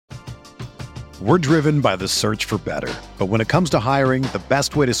We're driven by the search for better. But when it comes to hiring, the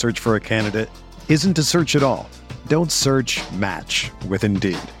best way to search for a candidate isn't to search at all. Don't search, match with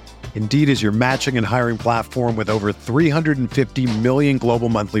Indeed. Indeed is your matching and hiring platform with over 350 million global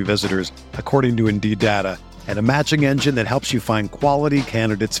monthly visitors, according to Indeed data, and a matching engine that helps you find quality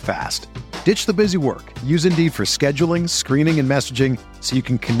candidates fast. Ditch the busy work. Use Indeed for scheduling, screening, and messaging so you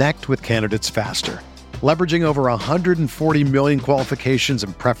can connect with candidates faster. Leveraging over 140 million qualifications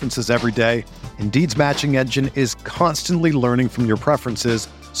and preferences every day, Indeed's matching engine is constantly learning from your preferences,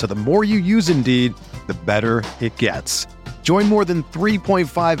 so the more you use Indeed, the better it gets. Join more than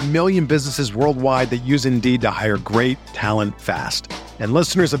 3.5 million businesses worldwide that use Indeed to hire great talent fast. And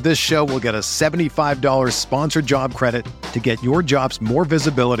listeners of this show will get a $75 sponsored job credit to get your jobs more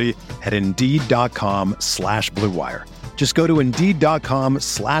visibility at Indeed.com/Blue Wire. Just go to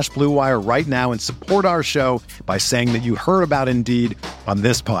Indeed.com/Blue Wire right now and support our show by saying that you heard about Indeed on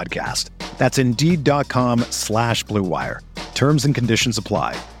this podcast. That's Indeed.com/Blue Wire. Terms and conditions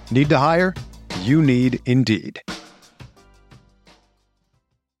apply. Need to hire? You need Indeed.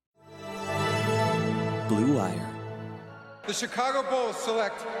 Blue Wire. The Chicago Bulls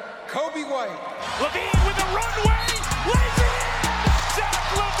select Kobe White. LaVine with a runway, lays it in.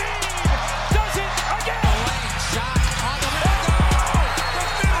 Zach LaVine does it again. Lane shot on the window. The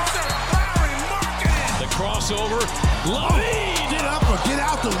finisher, Larry Markkinen. The crossover, LaVine. Get up or get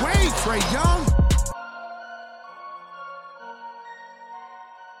out the way, Trae Young.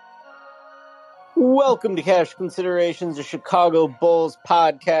 Welcome to Cash Considerations, a Chicago Bulls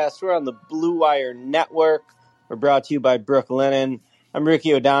podcast. We're on the Blue Wire Network. We're brought to you by Brooklinen. I'm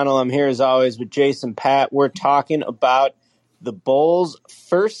Ricky O'Donnell. I'm here as always with Jason Pat. We're talking about the Bulls'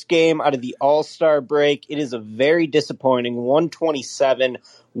 first game out of the All-Star break. It is a very disappointing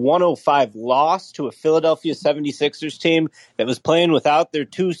 127-105 loss to a Philadelphia 76ers team that was playing without their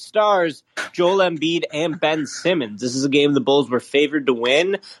two stars, Joel Embiid and Ben Simmons. This is a game the Bulls were favored to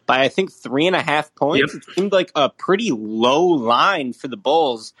win by, I think, 3.5 points. Yep. It seemed like a pretty low line for the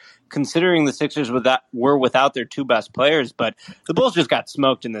Bulls, considering the Sixers were without their two best players. But the Bulls just got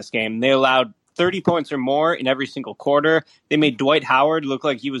smoked in this game. They allowed 30 points or more in every single quarter. They made Dwight Howard look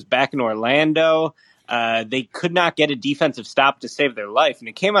like he was back in Orlando. They could not get a defensive stop to save their life. And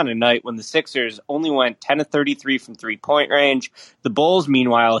it came on a night when the Sixers only went 10 of 33 from three-point range. The Bulls,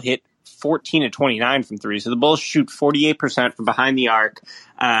 meanwhile, hit 14 of 29 from three. So the Bulls shoot 48% from behind the arc.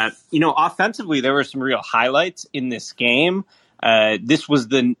 Offensively, there were some real highlights in this game. This was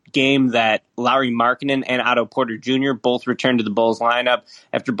the game that Larry Markkinen and Otto Porter Jr. both returned to the Bulls lineup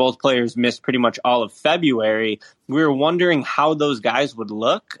after both players missed pretty much all of February. We were wondering how those guys would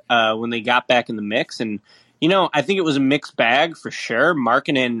look when they got back in the mix. And, I think it was a mixed bag for sure.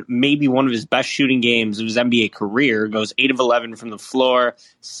 Markkinen, maybe one of his best shooting games of his NBA career, goes 8 of 11 from the floor,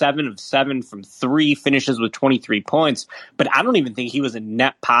 7 of 7 from three, finishes with 23 points. But I don't even think he was a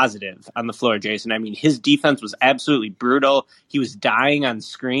net positive on the floor, Jason. I mean, his defense was absolutely brutal. He was dying on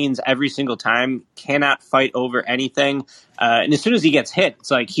screens every single time, cannot fight over anything. And as soon as he gets hit, it's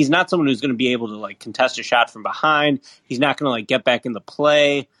like he's not someone who's going to be able to contest a shot from behind. He's not going to get back in the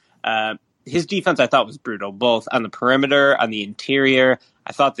play. His defense, I thought, was brutal, both on the perimeter, on the interior.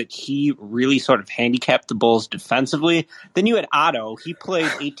 I thought that he really sort of handicapped the Bulls defensively. Then you had Otto. He played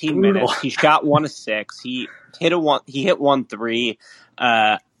 18 minutes. He shot 1 of 6. He hit 1 3.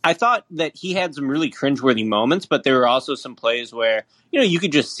 I thought that he had some really cringeworthy moments, but there were also some plays where, you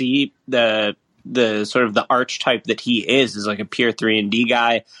could just see the sort of the archetype that he is like a pure 3-and-D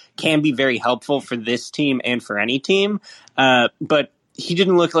guy, can be very helpful for this team and for any team. But he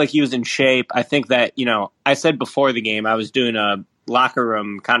didn't look like he was in shape. I think that, I said before the game, I was doing a locker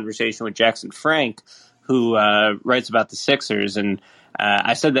room conversation with Jackson Frank, who writes about the Sixers. And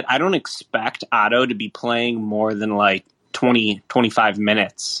I said that I don't expect Otto to be playing more than 20, 25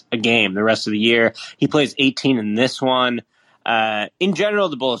 minutes a game the rest of the year. He plays 18 in this one. In general,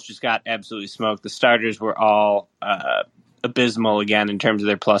 the Bulls just got absolutely smoked. The starters were all abysmal again in terms of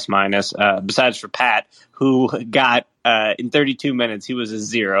their plus minus, besides for Pat, who got in 32 minutes, he was a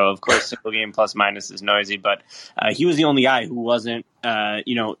 0. Of course, single game plus minus is noisy, but he was the only guy who wasn't,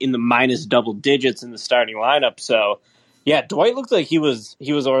 in the minus double digits in the starting lineup. So, yeah, Dwight looked like he was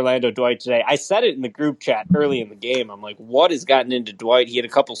Orlando Dwight today. I said it in the group chat early in the game. I'm like, what has gotten into Dwight? He had a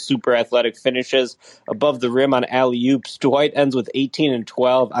couple super athletic finishes above the rim on alley-oops. Dwight ends with 18 and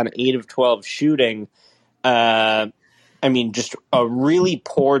 12 on 8 of 12 shooting. Just a really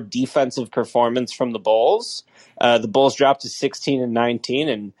poor defensive performance from the Bulls. The Bulls dropped to 16 and 19,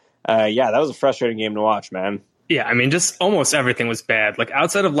 and that was a frustrating game to watch, man. Yeah, I mean, just almost everything was bad. Like,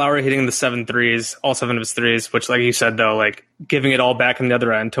 outside of Lowry hitting the 7 threes, all 7 of his threes, which, like you said, though, like, giving it all back on the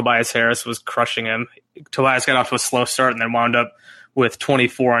other end, Tobias Harris was crushing him. Tobias got off to a slow start and then wound up with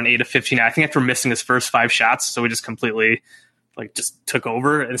 24 on 8 of 15. I think after missing his first 5 shots, so we just completely, like, just took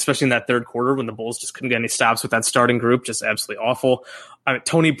over, and especially in that third quarter when the Bulls just couldn't get any stops with that starting group, just absolutely awful.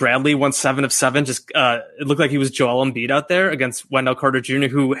 Tony Bradley went 7 of 7. Just it looked like he was Joel Embiid out there against Wendell Carter Jr.,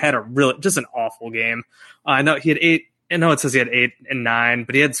 who had just an awful game. I know he had 8. I know it says he had 8 and 9,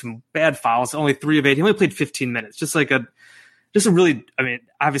 but he had some bad fouls. Only 3 of 8. He only played 15 minutes. Just a really. I mean,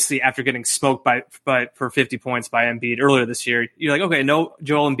 obviously after getting smoked for 50 points by Embiid earlier this year, you're like, okay, no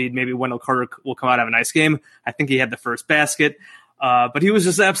Joel Embiid. Maybe Wendell Carter will come out and have a nice game. I think he had the first basket. But he was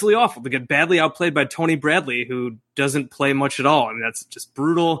just absolutely awful to get badly outplayed by Tony Bradley, who doesn't play much at all. I mean, that's just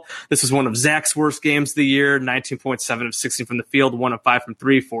brutal. This was one of Zach's worst games of the year, 19.7 of 16 from the field, 1 of 5 from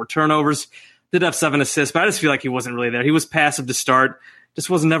 3, 4 turnovers. Did have 7 assists, but I just feel like he wasn't really there. He was passive to start, just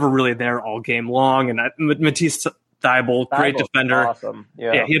was never really there all game long. And Matisse Thybulle, great defender. Awesome.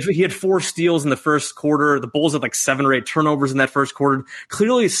 Yeah. He had 4 steals in the first quarter. The Bulls had like 7 or 8 turnovers in that first quarter.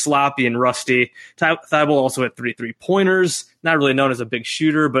 Clearly sloppy and rusty. Thybulle also had 3 3-pointers. Not really known as a big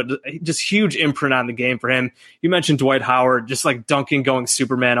shooter, but just huge imprint on the game for him. You mentioned Dwight Howard, just like dunking, going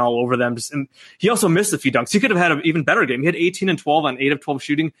Superman all over them. And he also missed a few dunks. He could have had an even better game. He had 18 and 12 on 8 of 12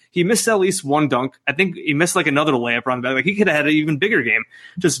 shooting. He missed at least 1 dunk. I think he missed like another layup around the back. Like he could have had an even bigger game.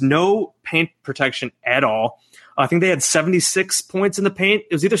 Just no paint protection at all. I think they had 76 points in the paint.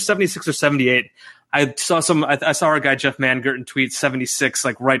 It was either 76 or 78. I saw our guy Jeff Mangurten tweet 76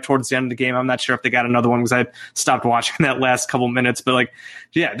 like right towards the end of the game. I'm not sure if they got another one because I stopped watching that last couple minutes. But like,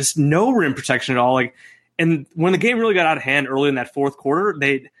 yeah, just no rim protection at all. Like, and when the game really got out of hand early in that fourth quarter,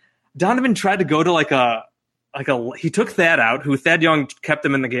 Donovan tried to go to he took Thad out, who Thad Young kept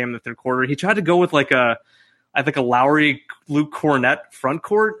him in the game in the third quarter. He tried to go with I think a Lowry Luke Cornett front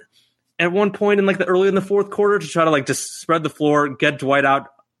court at one point in like the early in the fourth quarter to try to like just spread the floor, get Dwight out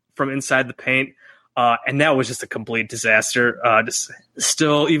from inside the paint. And that was just a complete disaster.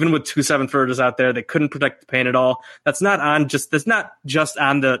 Still, even with 2 7-footers out there, they couldn't protect the paint at all. That's not just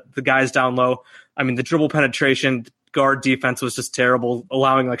on the guys down low. I mean, the dribble penetration, guard defense was just terrible,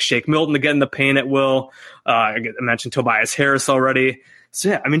 allowing like Shake Milton to get in the paint at will. I mentioned Tobias Harris already. So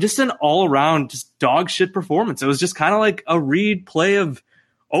yeah, I mean, just an all around just dog shit performance. It was just kind of like a replay of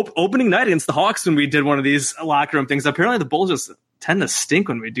opening night against the Hawks when we did one of these locker room things. Apparently, the Bulls just tend to stink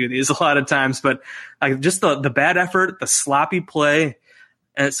when we do these a lot of times, but like just the bad effort, the sloppy play.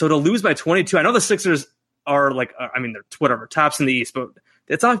 And so to lose by 22, I know the Sixers are like, I mean, they're whatever tops in the East, but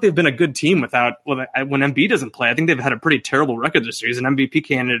it's not like they've been a good team when Embiid doesn't play. I think they've had a pretty terrible record this year. He's an MVP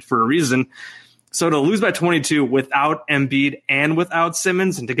candidate for a reason. So to lose by 22 without Embiid and without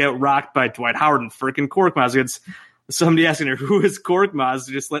Simmons, and to get rocked by Dwight Howard and freaking Korkmaz against somebody asking her, who is Korkmaz?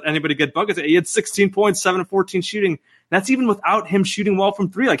 Just let anybody get buckets. He had 16 points, 7 of 14 shooting. That's even without him shooting well from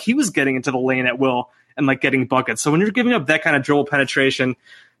 3. Like he was getting into the lane at will and like getting buckets. So when you're giving up that kind of dribble penetration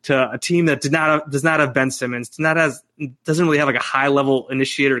to a team that does not have Ben Simmons, doesn't really have like a high level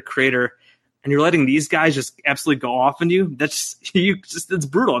initiator creator, and you're letting these guys just absolutely go off on you, it's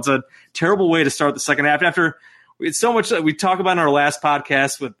brutal. It's a terrible way to start the second half. After it's so much that we talk about in our last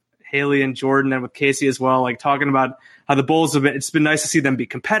podcast with Haley and Jordan and with Casey as well, like talking about how the Bulls it's been nice to see them be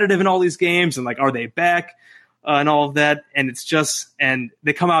competitive in all these games and like, are they back and all of that. And it's just, and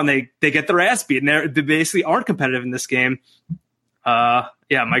they come out and they get their ass beat and they basically aren't competitive in this game.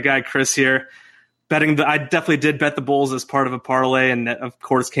 Yeah, my guy Chris here I definitely did bet the Bulls as part of a parlay, and that of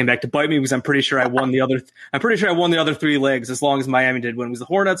course came back to bite me because I'm pretty sure I won the other 3 legs as long as Miami did win. It was the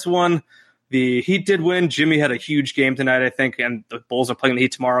Hornets won. The Heat did win. Jimmy had a huge game tonight, I think, and the Bulls are playing the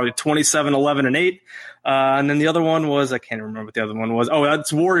Heat tomorrow. 27, 11, and 8. And then the other one was, I can't remember what the other one was. Oh,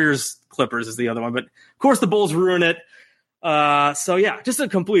 it's Warriors Clippers is the other one. But of course the Bulls ruin it. So yeah, just a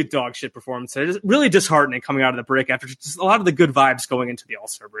complete dog shit performance. It's really disheartening coming out of the break after just a lot of the good vibes going into the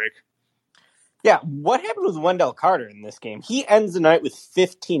All-Star break. Yeah, what happened with Wendell Carter in this game? He ends the night with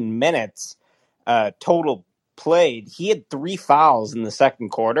 15 minutes total played. He had 3 fouls in the second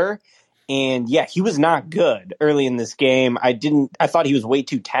quarter. And yeah, he was not good early in this game. I thought he was way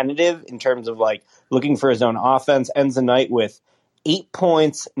too tentative in terms of like looking for his own offense. Ends the night with 8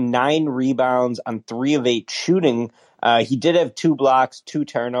 points, 9 rebounds on 3 of 8 shooting. He did have 2 blocks, 2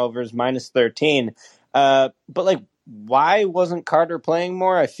 turnovers, minus 13. But like, why wasn't Carter playing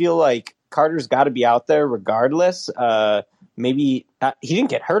more? I feel like Carter's got to be out there regardless. Maybe he didn't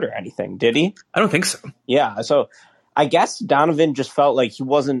get hurt or anything, did he? I don't think so. Yeah. So I guess Donovan just felt like he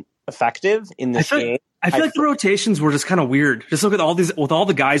wasn't effective in this game. I feel like the rotations were just kind of weird. Just look at all these with all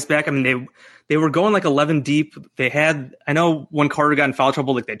the guys back. I mean, they were going like 11 deep. They had, I know when Carter got in foul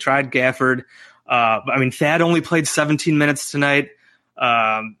trouble, like they tried Gafford. I mean, Thad only played 17 minutes tonight.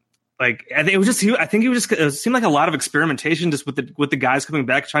 Like I think it seemed like a lot of experimentation just with the guys coming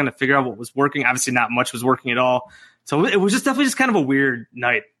back, trying to figure out what was working. Obviously, not much was working at all. So it was just definitely just kind of a weird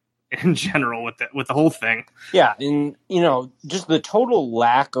night in general with the whole thing. Yeah, and just the total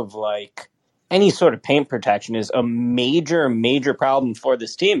lack of like any sort of paint protection is a major problem for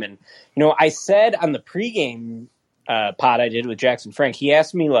this team. And I said on the pregame pod I did with Jackson Frank, he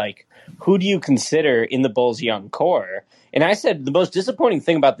asked me like, who do you consider in the Bulls' young core? And I said the most disappointing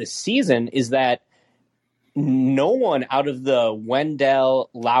thing about this season is that no one out of the Wendell,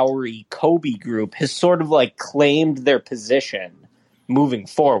 Lowry, Kobe group has sort of like claimed their position moving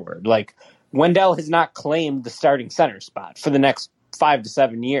forward. Like Wendell has not claimed the starting center spot for the next 5 to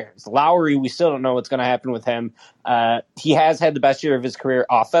 7 years. Lowry, we still don't know what's going to happen with him. He has had the best year of his career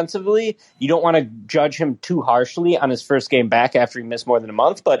offensively. You don't want to judge him too harshly on his first game back after he missed more than a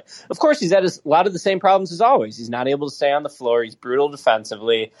month. But, of course, he's had a lot of the same problems as always. He's not able to stay on the floor. He's brutal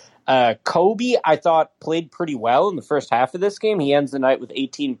defensively. Kobe, I thought, played pretty well in the first half of this game. He ends the night with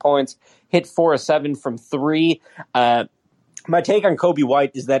 18 points, hit 4 of 7 from 3. My take on Kobe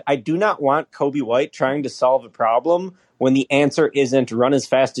White is that I do not want Kobe White trying to solve a problem when the answer isn't run as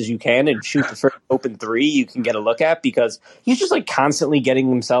fast as you can and shoot the first open three you can get a look at, because he's just like constantly getting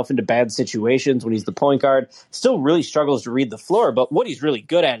himself into bad situations when he's the point guard. Still really struggles to read the floor, but what he's really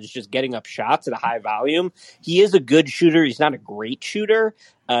good at is just getting up shots at a high volume. He is a good shooter. He's not a great shooter.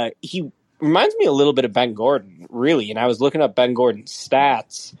 He reminds me a little bit of Ben Gordon, really. And I was looking up Ben Gordon's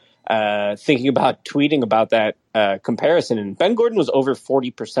stats, thinking about tweeting about that comparison, and Ben Gordon was over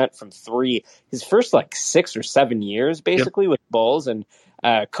 40% from 3 his first like 6 or 7 years basically with Bulls. And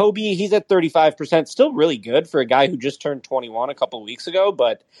Kobe, he's at 35%, still really good for a guy who just turned 21 a couple of weeks ago.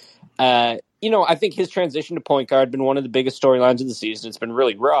 But I think his transition to point guard has been one of the biggest storylines of the season. It's been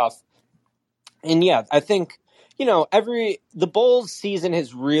really rough. And yeah, I think the Bulls season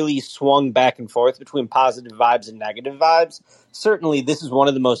has really swung back and forth between positive vibes and negative vibes. Certainly, this is one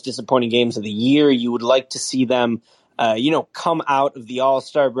of the most disappointing games of the year. You would like to see them, come out of the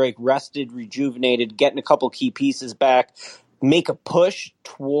All-Star break rested, rejuvenated, getting a couple key pieces back, make a push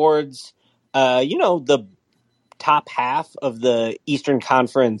towards, the top half of the Eastern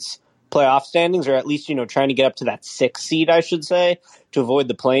Conference playoff standings, or at least, trying to get up to that 6th seed, I should say, to avoid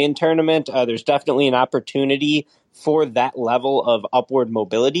the play-in tournament. There's definitely an opportunity for that level of upward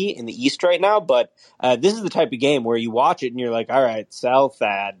mobility in the East right now. But this is the type of game where you watch it and you're like, all right, sell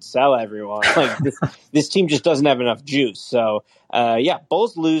Thad, sell everyone. Like this team just doesn't have enough juice. So,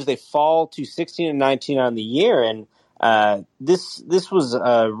 Bulls lose. They fall to 16-19 on the year. And this was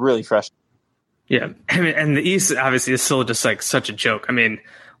really frustrating. Yeah. I mean, and the East obviously is still just like such a joke. I mean,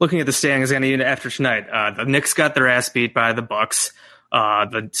 looking at the standings again, even after tonight, the Knicks got their ass beat by the Bucks.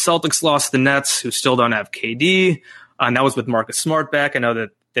 The Celtics lost to the Nets, who still don't have KD, and that was with Marcus Smart back. I know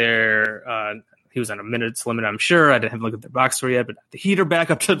that he was on a minutes limit, I'm sure. I haven't looked at their box score yet, but the Heat are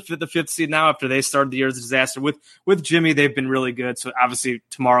back up to the 5th seed now after they started the year as a disaster. With Jimmy, they've been really good, so obviously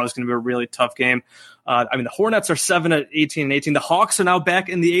tomorrow is going to be a really tough game. The Hornets are 7 at 18-18. The Hawks are now back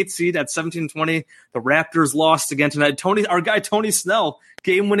in the 8th seed at 17-20. The Raptors lost again tonight. Our guy Tony Snell,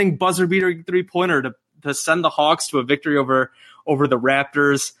 game-winning buzzer-beater three-pointer to send the Hawks to a victory over the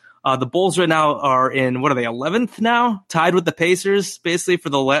Raptors. The Bulls right now are in, what are they, 11th now? Tied with the Pacers, basically, for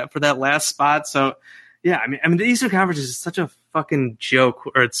that last spot. So, yeah, I mean, the Eastern Conference is such a fucking joke,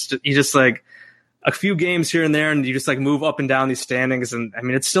 or it's just, you just like a few games here and there, and you just like move up and down these standings. And I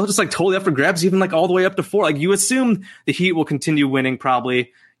mean, it's still just like totally up for grabs, even like all the way up to 4. Like you assume the Heat will continue winning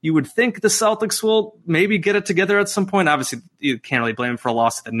probably. You would think the Celtics will maybe get it together at some point. Obviously, you can't really blame them for a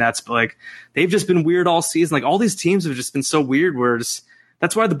loss to the Nets, but like they've just been weird all season. Like all these teams have just been so weird.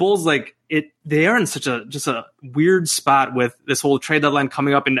 That's why the Bulls they are in such a weird spot with this whole trade deadline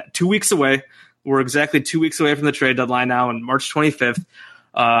coming up in 2 weeks away. We're exactly 2 weeks away from the trade deadline now on March 25th.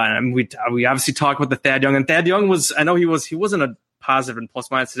 And we obviously talked about the Thad Young, and Thad Young he wasn't a positive and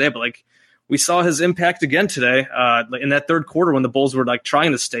plus minus today, but like we saw his impact again today in that third quarter when the Bulls were like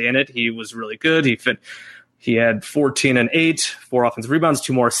trying to stay in it. He was really good. He had 14 and 8, 4 offensive rebounds,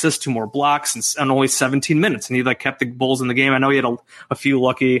 2 more assists, 2 more blocks, and only 17 minutes. And he like kept the Bulls in the game. I know he had a few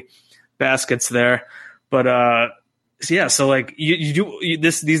lucky baskets there, but so like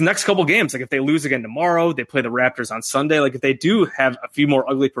these next couple games, like if they lose again tomorrow, they play the Raptors on Sunday. Like if they do have a few more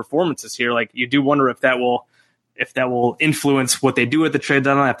ugly performances here, like you do wonder if that will influence what they do at the trade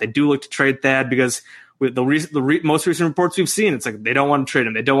deadline, if they do look to trade Thad, because with the most recent reports we've seen, it's like they don't want to trade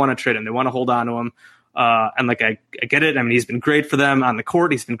him. They don't want to trade him. They want to hold on to him. And like, I get it. I mean, he's been great for them on the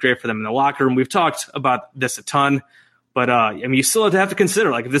court. He's been great for them in the locker room. We've talked about this a ton, but I mean, you still have to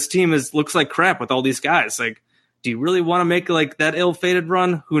consider, like, if this team looks like crap with all these guys, like, do you really want to make like that ill-fated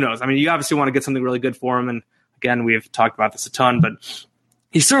run? Who knows? I mean, you obviously want to get something really good for him. And again, we've talked about this a ton, but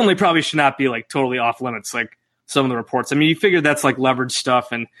he certainly probably should not be like totally off limits. Like some of the reports, I mean, you figure that's like leverage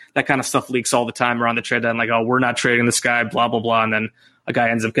stuff, and that kind of stuff leaks all the time around the trade deadline. Like, oh, we're not trading this guy, blah, blah, blah. And then a guy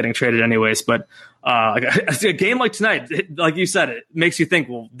ends up getting traded anyways. But like a game like tonight, like you said, it makes you think,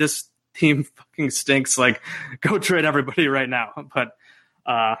 well, this team fucking stinks. Like, go trade everybody right now. But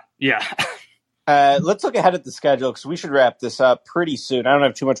yeah. Let's look ahead at the schedule because we should wrap this up pretty soon. I don't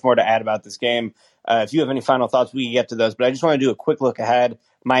have too much more to add about this game. If you have any final thoughts, we can get to those. But I just want to do a quick look ahead.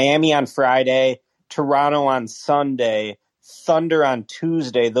 Miami on Friday, Toronto on Sunday, Thunder on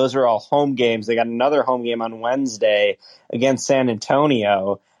Tuesday. Those are all home games. They got another home game on Wednesday against San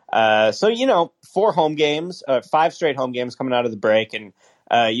Antonio. So, 4 home games, 5 straight home games coming out of the break. And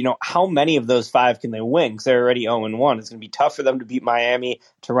how many of those 5 can they win? Because they're already 0-1. It's going to be tough for them to beat Miami.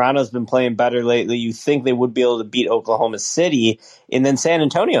 Toronto's been playing better lately. You think they would be able to beat Oklahoma City. And then San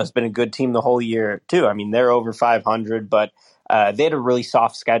Antonio's been a good team the whole year, too. I mean, they're over 500, but they had a really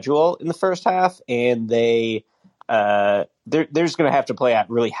soft schedule in the first half, and they're just going to have to play a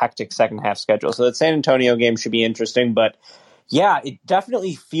really hectic second half schedule. So that San Antonio game should be interesting. But, yeah, it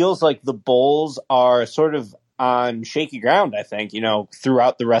definitely feels like the Bulls are sort of on shaky ground, I think,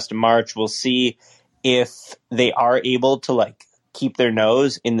 throughout the rest of March. We'll see if they are able to keep their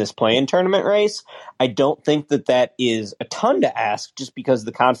nose in this play-in tournament race. I don't think that is a ton to ask just because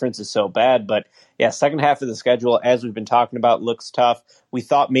the conference is so bad. But yeah, second half of the schedule, as we've been talking about, looks tough. We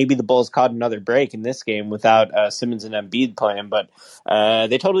thought maybe the Bulls caught another break in this game without Simmons and Embiid playing, but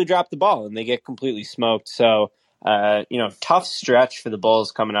they totally dropped the ball and they get completely smoked. So, tough stretch for the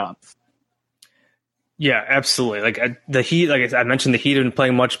Bulls coming up. Yeah, absolutely. Like the Heat, like I mentioned, the Heat have been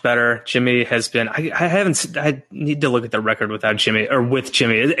playing much better. Jimmy has been. I need to look at the record without Jimmy or with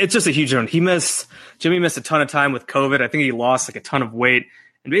Jimmy. It's just a huge one. Jimmy missed a ton of time with COVID. I think he lost a ton of weight,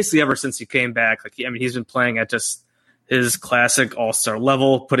 and basically ever since he came back, he's been playing at just his classic all-star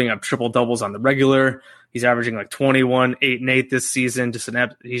level, putting up triple doubles on the regular. He's averaging 21, 8, and 8 this season.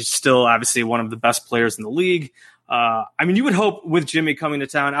 He's still obviously one of the best players in the league. You would hope with Jimmy coming to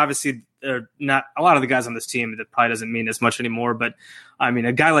town, obviously they're not a lot of the guys on this team, that probably doesn't mean as much anymore. But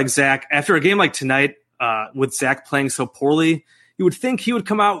a guy like Zach, after a game like tonight, with Zach playing so poorly, you would think he would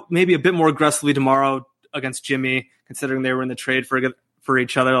come out maybe a bit more aggressively tomorrow against Jimmy, considering they were in the trade for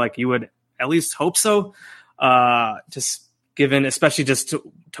each other. You would at least hope so. Just given, especially just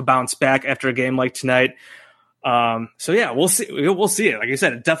to bounce back after a game like tonight. So yeah, we'll see. We'll see it. Like I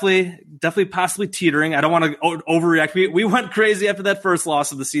said, definitely possibly teetering. I don't want to overreact. We went crazy after that first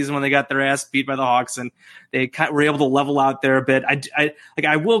loss of the season when they got their ass beat by the Hawks, and they were able to level out there a bit.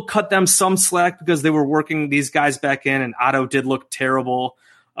 I will cut them some slack because they were working these guys back in, and Otto did look terrible.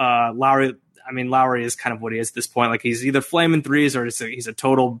 Lowry is kind of what he is at this point. He's either flaming threes or he's a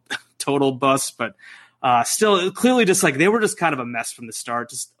total bust. But still, clearly, just they were just kind of a mess from the start,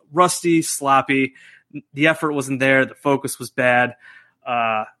 just rusty, sloppy. The effort wasn't there. The focus was bad.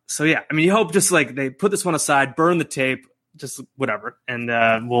 So yeah, you hope just they put this one aside, burn the tape, just whatever. And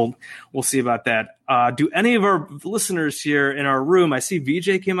we'll see about that. Do any of our listeners here in our room, I see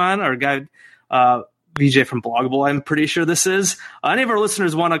VJ came on, our guy, VJ from Bloggable, I'm pretty sure this is. Any of our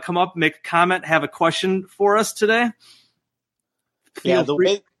listeners want to come up, make a comment, have a question for us today? Yeah,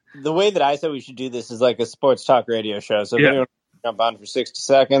 the way that I said we should do this is like a sports talk radio show. So if anyone wants to jump on for 60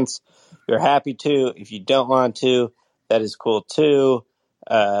 seconds, you're happy to. If you don't want to, that is cool too.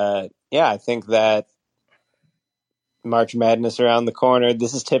 I think that March Madness around the corner.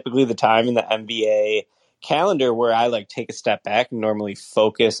 This is typically the time in the NBA calendar where I take a step back and normally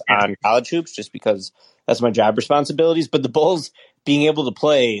focus on college hoops just because that's my job responsibilities. But the Bulls being able to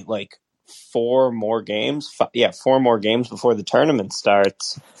play 4 more games before the tournament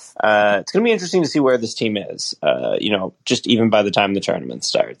starts. It's going to be interesting to see where this team is, just even by the time the tournament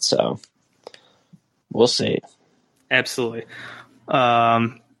starts. So we'll see. Absolutely.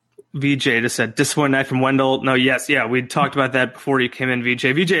 VJ just said, disappointing night from Wendell. No, yes. Yeah. We talked about that before you came in, VJ.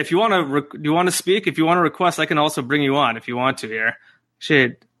 VJ, if you want to, do you want to speak? If you want to request, I can also bring you on if you want to here.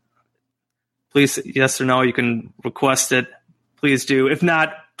 Shade. Please, yes or no, you can request it. Please do. If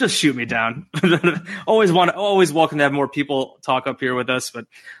not, just shoot me down. always welcome to have more people talk up here with us, but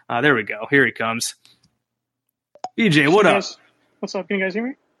there we go. Here he comes. VJ, what up? What's up? Can you guys hear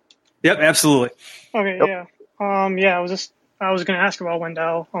me? Yep, absolutely. Okay, yep. Yeah. I was going to ask about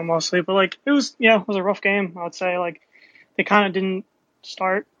Wendell mostly, but it was a rough game. I would say they kind of didn't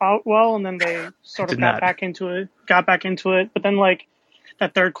start out well, and then they sort of got back into it. But then like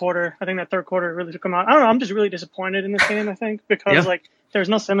that third quarter, I think that third quarter really took them out. I don't know. I'm just really disappointed in this game. I think because like there's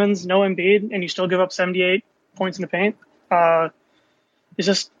no Simmons, no Embiid, and you still give up 78 points in the paint. It's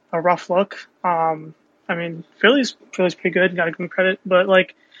just a rough look. I mean, Philly's pretty good. Got to give them credit, but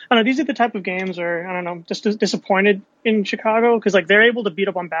like I don't know. These are the type of games where I don't know. Just disappointed in Chicago because like they're able to beat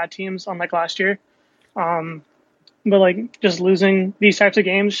up on bad teams, unlike last year. But like just losing these types of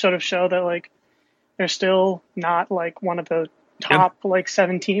games sort of show that like they're still not like one of the top like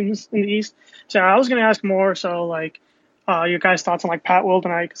 7 teams in the East. So I was gonna ask more so like your guys' thoughts on like Pat Will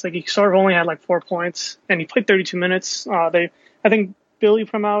tonight because like he sort of only had like 4 points and he played 32 minutes. I think Billy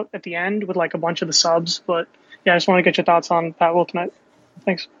put him out at the end with like a bunch of the subs, but yeah, I just want to get your thoughts on Pat Will tonight.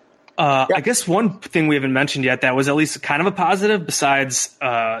 Thanks. I guess one thing we haven't mentioned yet that was at least kind of a positive besides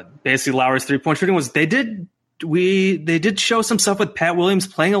basically Lowry's 3-point shooting was they did show some stuff with Pat Williams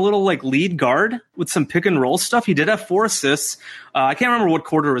playing a little like lead guard with some pick and roll stuff. He did have 4 assists. I can't remember what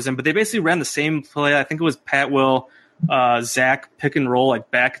quarter it was in, but they basically ran the same play. I think it was Pat Will, Zach pick and roll like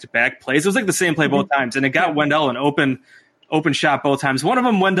back to back plays. It was like the same play both times, and it got Wendell an open shot both times. One of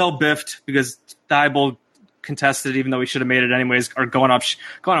them Wendell biffed because Thibault contested, even though he should have made it anyways, or going up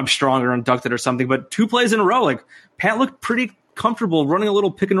stronger and dunked it or something. But 2 plays in a row, like Pat looked pretty comfortable running a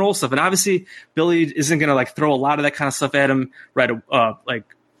little pick and roll stuff. And obviously Billy isn't going to like throw a lot of that kind of stuff at him right like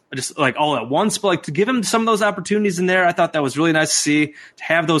just like all at once, but like to give him some of those opportunities in there, I thought that was really nice to see, to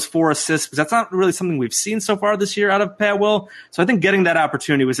have those 4 assists, because that's not really something we've seen so far this year out of Pat Will. So I think getting that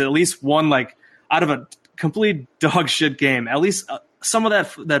opportunity was at least one, like out of a complete dog shit game, at least some of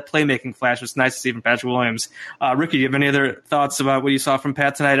that playmaking flash was nice to see from Patrick Williams. Ricky, do you have any other thoughts about what you saw from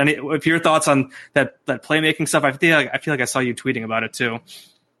Pat tonight? If your thoughts on that playmaking stuff, I feel like I saw you tweeting about it too.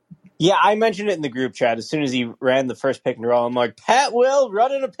 Yeah, I mentioned it in the group chat as soon as he ran the first pick and roll. I'm like, Pat Will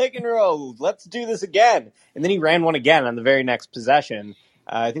running a pick and roll. Let's do this again. And then he ran one again on the very next possession.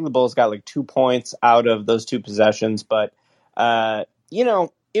 I think the Bulls got like 2 points out of those 2 possessions, but it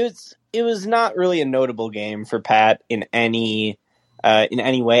was not really a notable game for Pat in any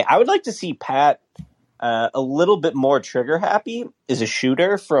way. I would like to see Pat a little bit more trigger happy as a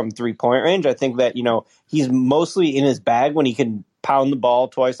shooter from 3-point range. I think that, he's mostly in his bag when he can pound the ball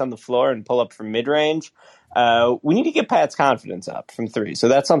twice on the floor and pull up from mid range. We need to get Pat's confidence up from 3. So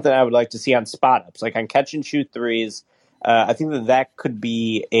that's something I would like to see on spot ups, like on catch and shoot threes. I think that could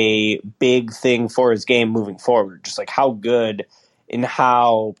be a big thing for his game moving forward. Just like how good and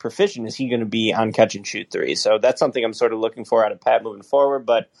how proficient is he going to be on catch and shoot threes. So that's something I'm sort of looking for out of Pat moving forward.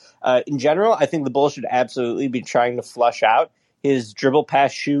 But in general, I think the Bulls should absolutely be trying to flush out his dribble,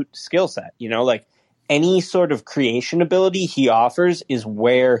 pass, shoot skill set. Like any sort of creation ability he offers is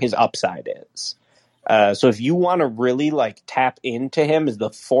where his upside is. So if you want to really like tap into him as the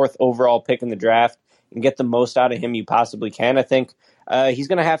 4th overall pick in the draft and get the most out of him you possibly can, I think he's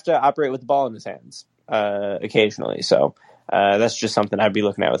going to have to operate with the ball in his hands occasionally. So that's just something I'd be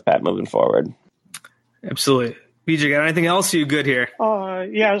looking at with Pat moving forward. Absolutely. BJ, got anything else? You good here?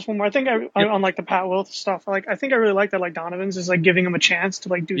 Yeah, just one more. I think on like the Pat Will stuff, like I think I really like that like Donovan's is like giving him a chance to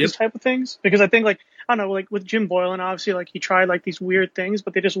like do this type of things, because I think like I don't know, like with Jim Boylan, obviously like he tried like these weird things,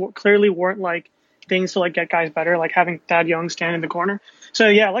 but they just clearly weren't like things to like get guys better, like having Thad Young stand in the corner. So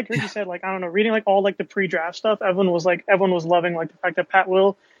yeah, like Ricky said, like I don't know, reading like all like the pre-draft stuff, everyone was loving like the fact that Pat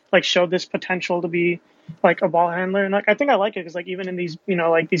Will like showed this potential to be like a ball handler, and like I think I like it because like even in these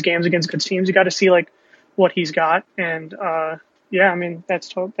like these games against good teams, you got to see like what he's got, and yeah, I mean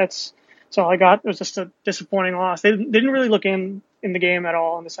that's all I got. It was just a disappointing loss. They didn't really look in the game at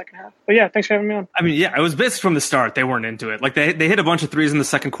all in the second half. But yeah, thanks for having me on. I mean, yeah, it was basically from the start they weren't into it. Like they hit a bunch of threes in the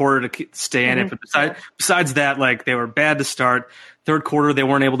second quarter to stay in it, but besides that, like they were bad to start. Third quarter, they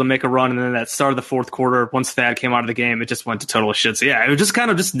weren't able to make a run, and then that start of the fourth quarter, once Thad came out of the game, it just went to total shit. So yeah, it was just kind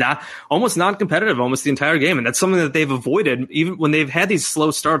of just almost non-competitive, almost the entire game, and that's something that they've avoided even when they've had these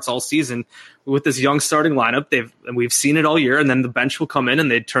slow starts all season with this young starting lineup. We've seen it all year, and then the bench will come in and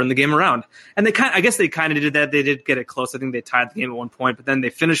they turn the game around. And I guess they kind of did that. They did get it close. I think they tied the game at one point, but then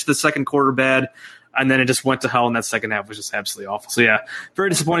they finished the second quarter bad. And then it just went to hell, and that second half was just absolutely awful. So yeah, very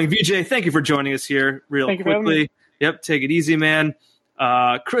disappointing. VJ, thank you for joining us here real quickly. Yep, take it easy, man.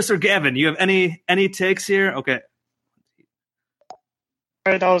 Chris or Gavin, you have any takes here? Okay. All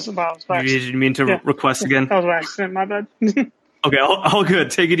right, that was about. You didn't mean to request again? That was an accident. My bad. Okay, all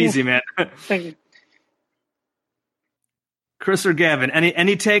good. Take it easy, man. Thank you. Chris or Gavin,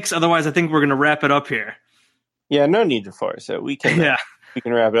 any takes? Otherwise, I think we're going to wrap it up here. Yeah, no need to force it. We can. We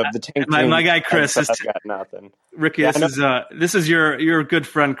can wrap it up. The tank my guy Chris. I've got nothing. Ricky, this is your good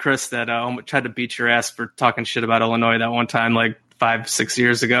friend Chris that tried to beat your ass for talking shit about Illinois that one time, like 5-6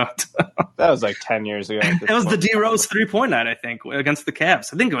 years ago. That was like 10 years ago. It was the D Rose 3-point night, I think, against the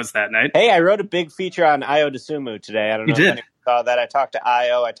Cavs. I think it was that night. Hey, I wrote a big feature on Ayo Dosunmu today. I don't know if anyone saw that. I talked to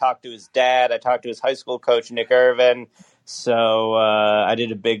Ayo. I talked to his dad. I talked to his high school coach, Nick Irvin. So I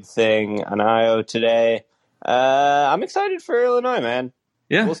did a big thing on Ayo today. I'm excited for Illinois, man.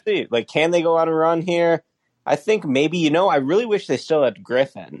 Yeah. We'll see. Like, can they go on a run here? I think maybe, I really wish they still had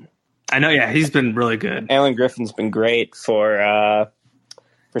Griffin. I know, yeah, he's been really good. Alan Griffin's been great for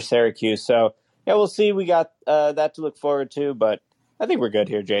Syracuse. So, yeah, we'll see. We got that to look forward to, but I think we're good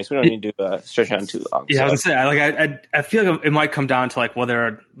here, Jace. We don't need to stretch on too long. Yeah, so. I was gonna say, I feel like it might come down to like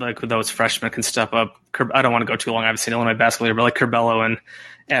whether like those freshmen can step up. I don't want to go too long. I've seen Illinois basketball here, but like Curbelo and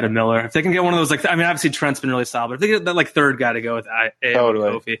Adam Miller, if they can get one of those, like, I mean, obviously Trent's been really solid, but if they get that like third guy to go with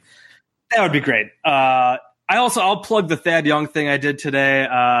Kofi, that would be great. I'll plug the Thad Young thing I did today.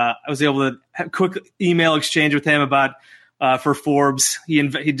 I was able to have a quick email exchange with him about for Forbes. He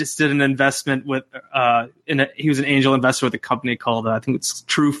just did an investment with he was an angel investor with a company called I think it's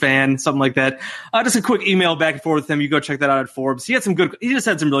True Fan, something like that. Just a quick email back and forth with him. You go check that out at Forbes. He just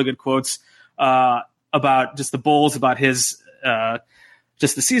had some really good quotes about just the Bulls, about his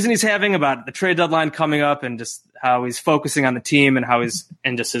just the season he's having, about the trade deadline coming up, and just how he's focusing on the team and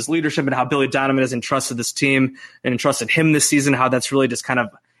and just his leadership, and how Billy Donovan has entrusted this team and entrusted him this season, how that's really just kind of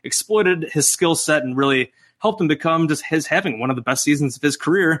exploited his skill set and really helped him become just having one of the best seasons of his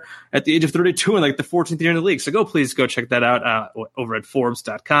career at the age of 32 and like the 14th year in the league. So please go check that out over at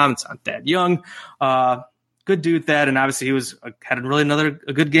Forbes.com. It's on Thad Young. Good dude, Thad. And obviously he had really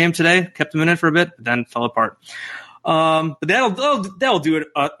a good game today, kept him in it for a bit, but then fell apart. But that'll do it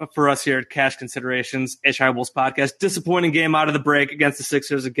for us here at Cash Considerations, HI Bulls podcast. Disappointing game out of the break against the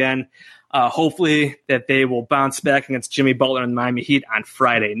Sixers again. Hopefully that they will bounce back against Jimmy Butler and the Miami Heat on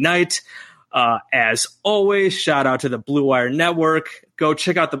Friday night. As always, shout out to the Blue Wire Network. Go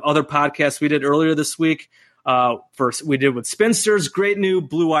check out the other podcasts we did earlier this week. First, we did with Spinsters, great new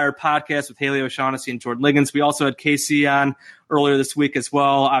Blue Wire podcast with Haley O'Shaughnessy and Jordan Liggins. We also had KC on earlier this week as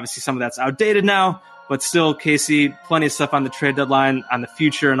well. Obviously, some of that's outdated now, but still, KC, plenty of stuff on the trade deadline, on the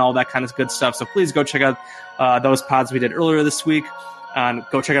future, and all that kind of good stuff. So please go check out those pods we did earlier this week. And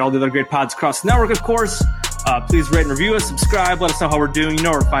go check out all the other great pods across the network, of course. Please rate and review us, subscribe, let us know how we're doing. You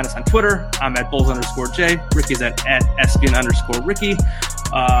know where to find us on Twitter. I'm at Bulls_J. Ricky's at Espion_Ricky.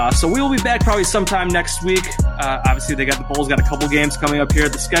 So we will be back probably sometime next week. Obviously, the Bulls got a couple games coming up here.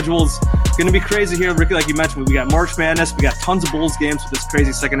 The schedule's going to be crazy here, Ricky, like you mentioned. We got March Madness. We got tons of Bulls games with this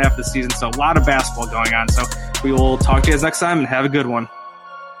crazy second half of the season. So a lot of basketball going on. So we will talk to you guys next time and have a good one.